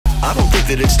I don't think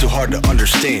that it's too hard to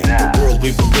understand. The world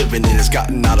we've been living in has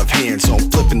gotten out of hand. So I'm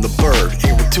flipping the bird,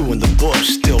 here we're two in the bush.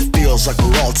 Still feels like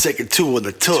we're all taking two in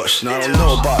the tush. Now I don't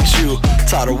know about you,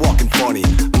 tired of walking funny.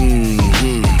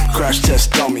 Crash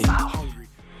test dummy.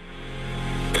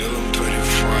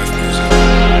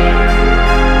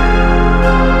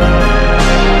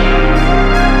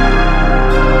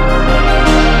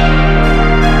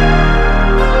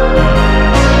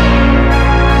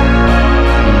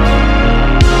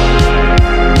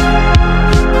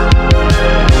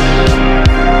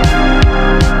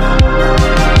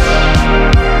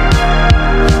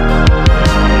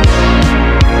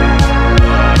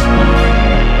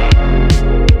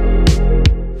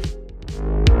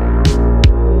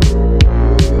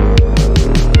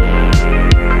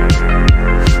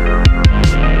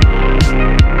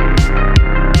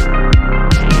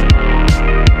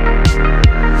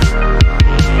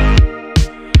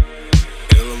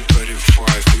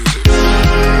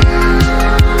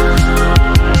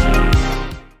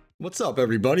 What's up,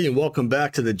 everybody, and welcome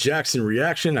back to the Jackson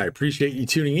Reaction. I appreciate you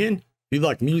tuning in. If you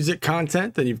like music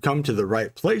content, then you've come to the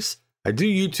right place. I do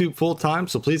YouTube full-time,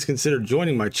 so please consider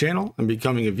joining my channel and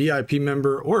becoming a VIP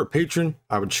member or a patron.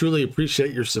 I would truly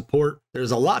appreciate your support.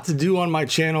 There's a lot to do on my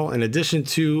channel. In addition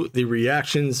to the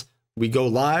reactions, we go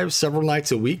live several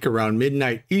nights a week around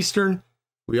midnight Eastern.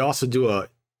 We also do a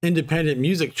independent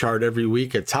music chart every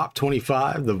week, a top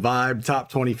 25, the Vibe Top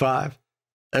 25.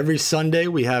 Every Sunday,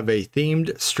 we have a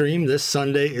themed stream. This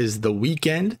Sunday is The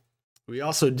Weekend. We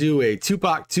also do a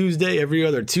Tupac Tuesday every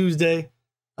other Tuesday.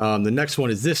 The next one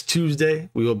is this Tuesday.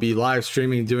 We will be live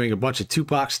streaming, doing a bunch of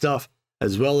Tupac stuff,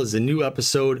 as well as a new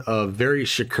episode of Very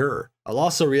Shakur. I'll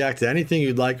also react to anything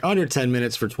you'd like under 10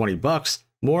 minutes for 20 bucks.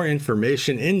 More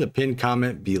information in the pinned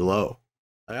comment below.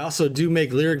 I also do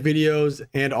make lyric videos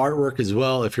and artwork as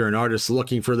well. If you're an artist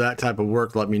looking for that type of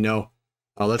work, let me know.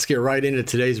 Let's get right into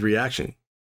today's reaction.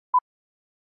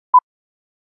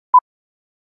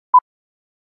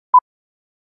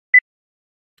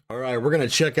 All right, we're going to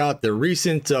check out the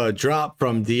recent drop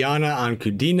from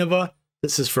DianaAnkudinova.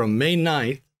 This is from May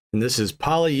 9th, and this is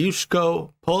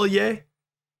Polyushko-polye.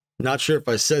 Not sure if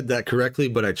I said that correctly,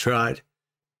 but I tried.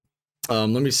 Let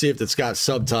me see if it's got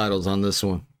subtitles on this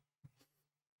one.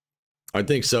 I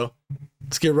think so.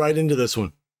 Let's get right into this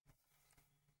one.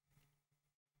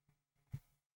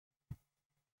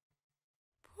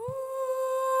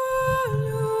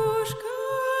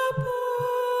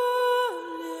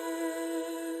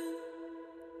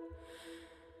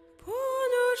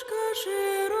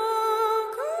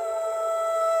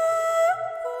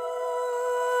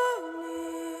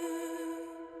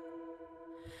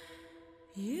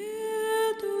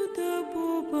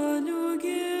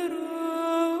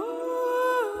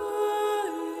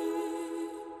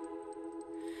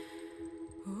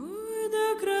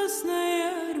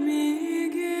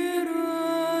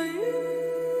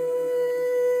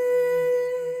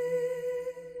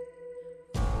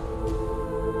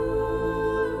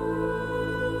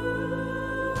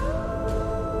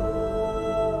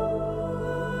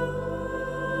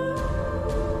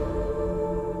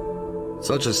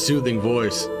 Such a soothing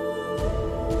voice.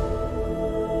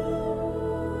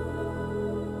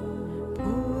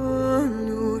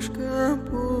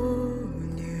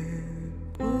 Polyushko-polye,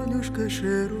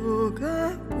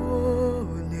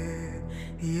 Polyushko-polye,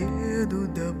 еду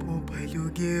до полю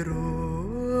герои,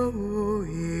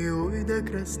 ой, до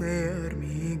Красной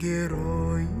Армии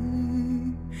герои.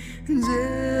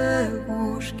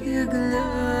 Девушки,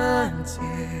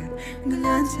 гляньте,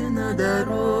 гляньте на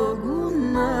дорогу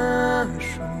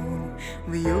нашу,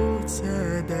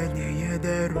 вьется дальняя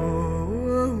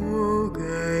дорога,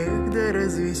 эх, да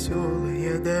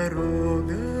развеселая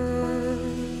дорога.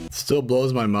 Still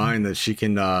blows my mind that she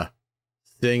can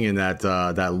sing in that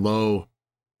low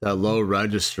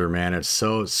register, man. It's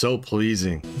so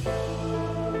pleasing.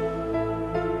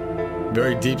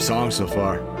 Very deep song so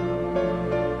far.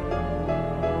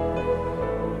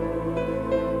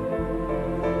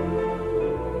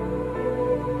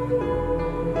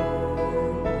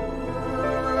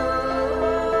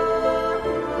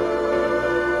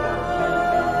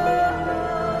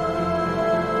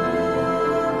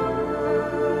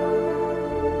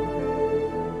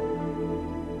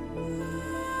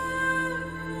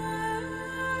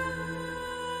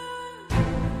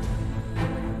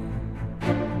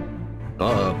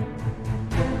 Uh-oh.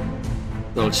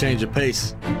 Little change of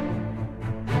pace.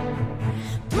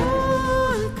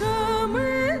 Только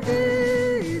мы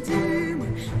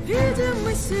видим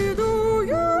мы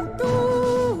седую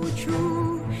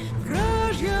тучу,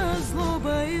 вражья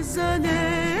злоба из-за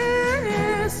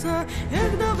леса,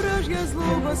 эх, да вражья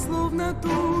злоба словно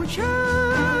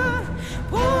туча.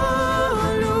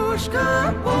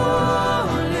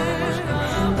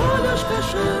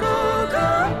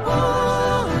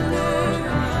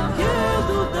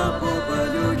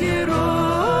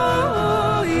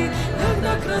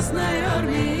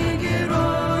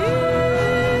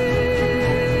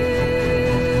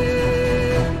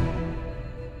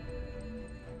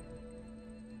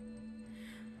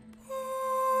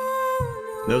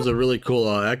 That was a really cool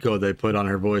echo they put on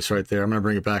her voice right there. I'm gonna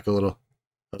bring it back a little.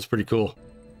 That was pretty cool.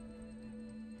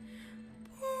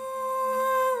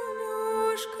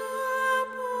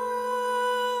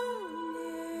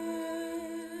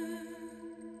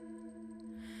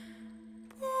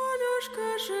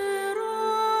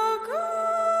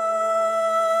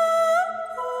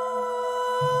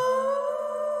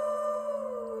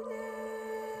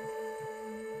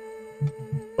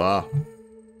 Wow.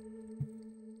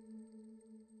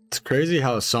 It's crazy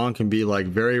how a song can be like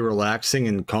very relaxing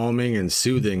and calming and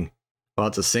soothing, while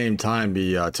at the same time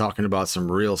be talking about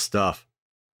some real stuff.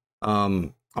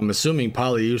 I'm assuming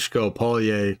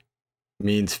Polyushko-polye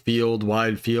means field,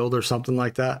 wide field or something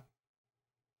like that.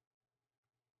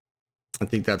 I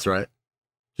think that's right.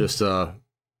 Just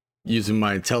using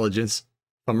my intelligence.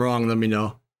 If I'm wrong, let me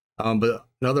know. But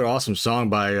another awesome song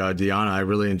by Diana. I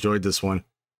really enjoyed this one.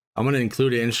 I'm going to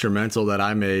include an instrumental that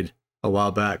I made a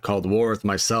while back called War With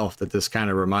Myself that this kind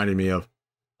of reminded me of.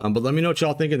 But let me know what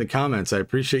y'all think in the comments. I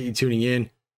appreciate you tuning in.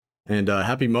 And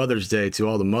happy Mother's Day to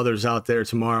all the mothers out there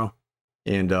tomorrow.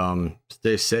 And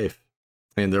stay safe.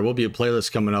 And there will be a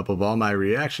playlist coming up of all my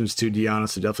reactions to Diana,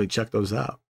 so definitely check those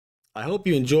out. I hope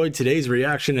you enjoyed today's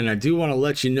reaction, and I do want to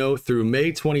let you know through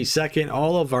May 22nd,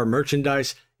 all of our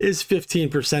merchandise is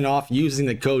 15% off using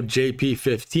the code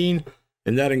JP15,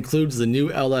 and that includes the new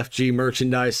LFG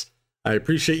merchandise. I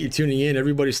appreciate you tuning in.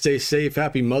 Everybody stay safe.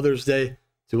 Happy Mother's Day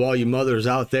to all you mothers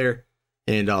out there,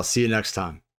 and I'll see you next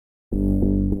time.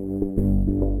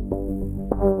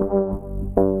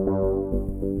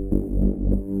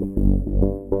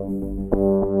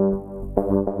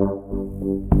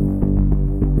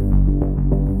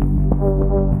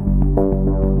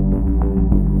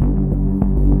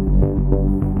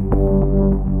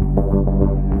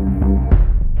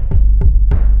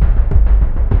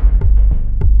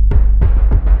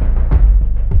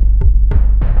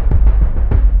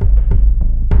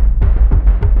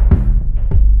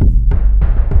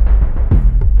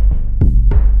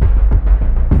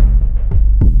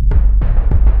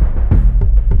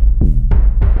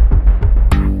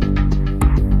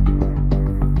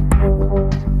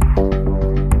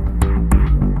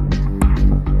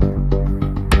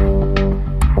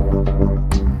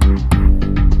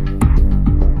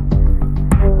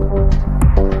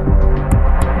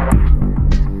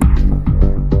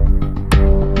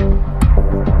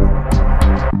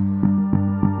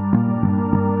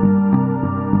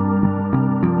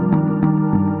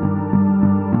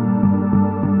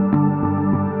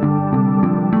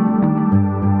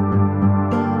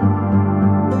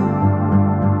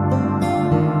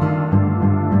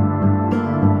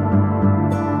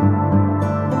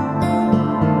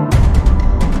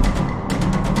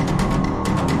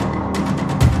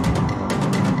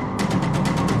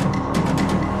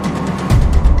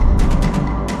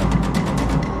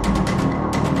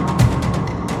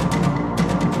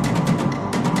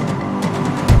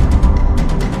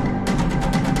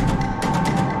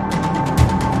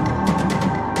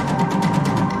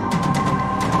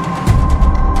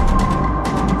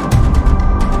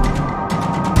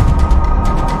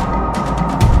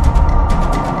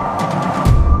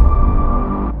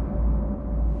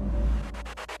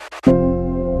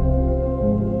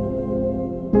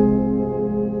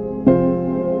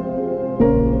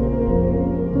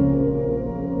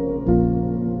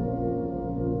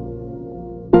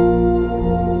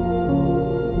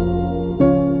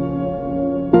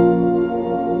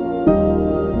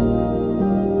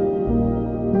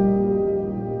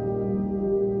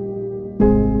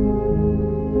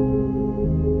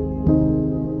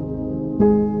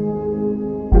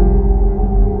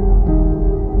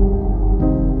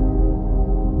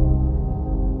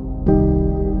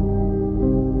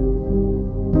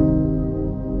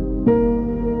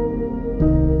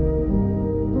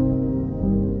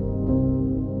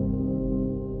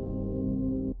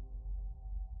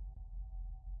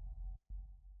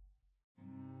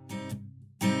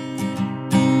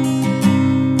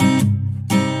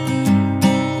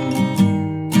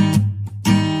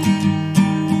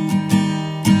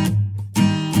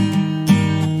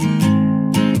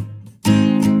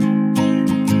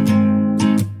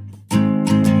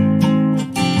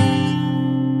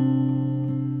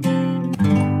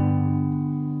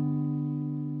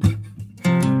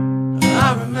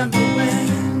 remember